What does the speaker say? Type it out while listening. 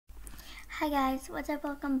Hi guys, what's up?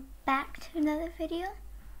 Welcome back to another video.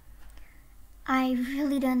 I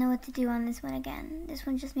really don't know what to do on this one again. This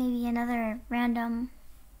one just may be another random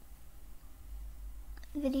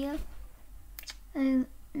video. I have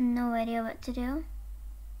no idea what to do.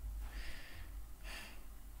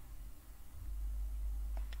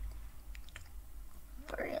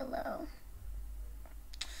 Very low.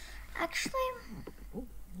 Actually,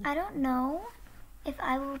 I don't know if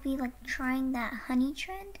I will be like trying that honey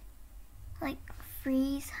trend. Like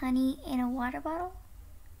freeze honey in a water bottle.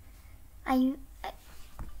 I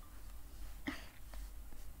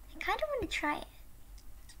kind of want to try it,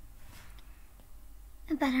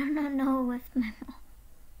 but I don't know if my mom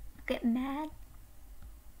will get mad.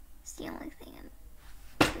 It's the only thing.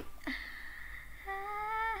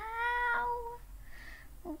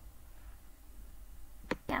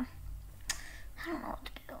 Yeah, I don't know what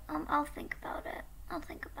to do. I'll think about it.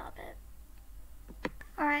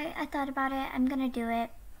 Alright, I thought about it. I'm gonna do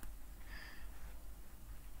it.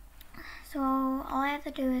 So all I have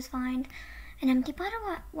to do is find an empty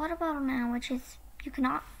water bottle now, which is,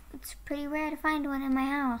 it's pretty rare to find one in my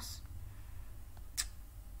house.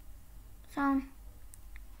 So,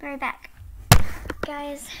 be right back.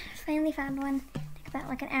 Guys, finally found one. Took about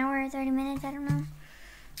like an hour or 30 minutes, I don't know.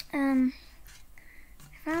 I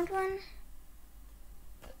found one.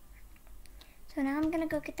 So now I'm gonna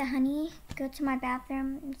go get the honey, go to my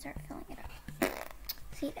bathroom, and start filling it up.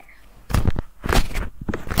 See you there.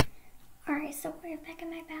 Alright, so we're back in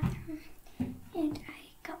my bathroom, and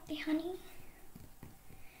I got the honey.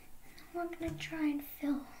 We're gonna try and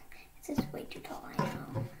fill. This is way too tall, I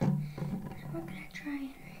know. We're gonna try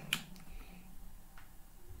and...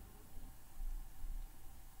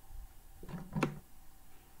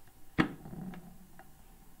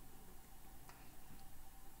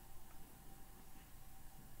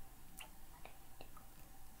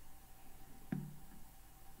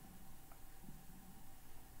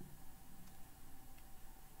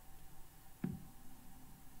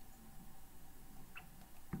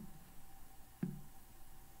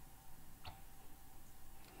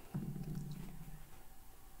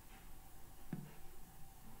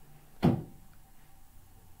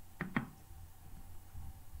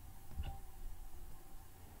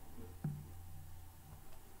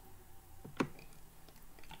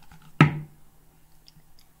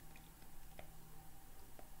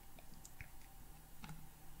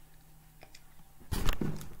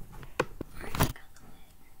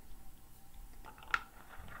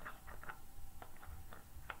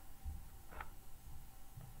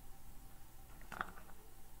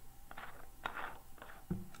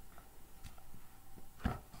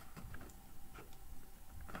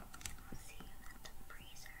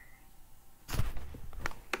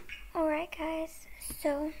 Alright guys,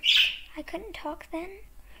 so I couldn't talk then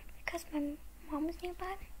because my mom was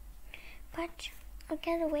nearby, but I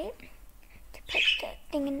gotta wait to put the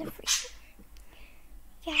thing in the freezer.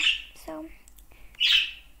 Yeah, so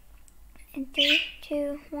in 3,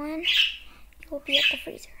 2, 1, it will be at the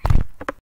freezer.